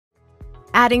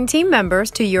Adding team members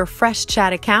to your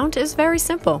Freshchat account is very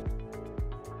simple.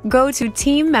 Go to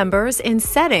Team Members in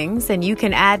Settings and you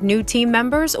can add new team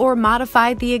members or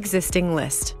modify the existing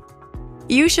list.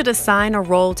 You should assign a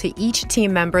role to each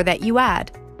team member that you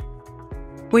add.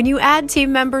 When you add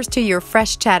team members to your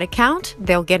Freshchat account,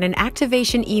 they'll get an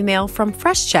activation email from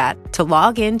Freshchat to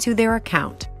log into their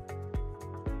account.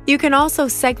 You can also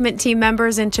segment team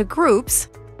members into groups,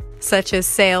 such as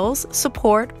sales,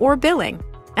 support, or billing,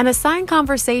 and assign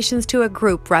conversations to a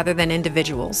group rather than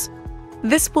individuals.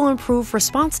 This will improve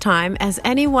response time as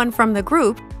anyone from the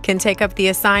group can take up the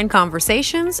assigned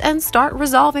conversations and start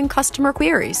resolving customer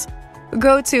queries.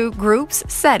 Go to Groups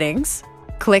Settings,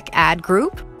 click Add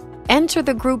Group, enter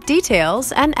the group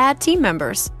details, and add team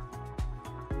members.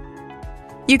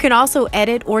 You can also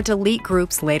edit or delete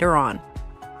groups later on.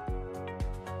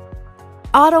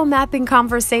 Auto-mapping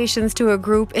conversations to a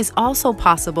group is also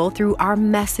possible through our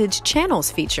Message Channels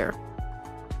feature.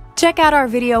 Check out our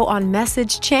video on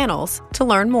Message Channels to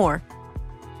learn more.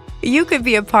 You could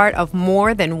be a part of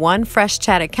more than one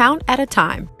Freshchat account at a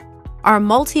time. Our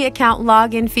multi-account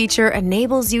login feature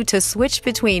enables you to switch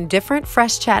between different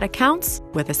Freshchat accounts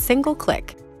with a single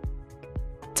click.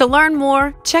 To learn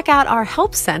more, check out our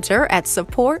Help Center at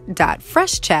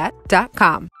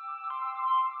support.freshchat.com.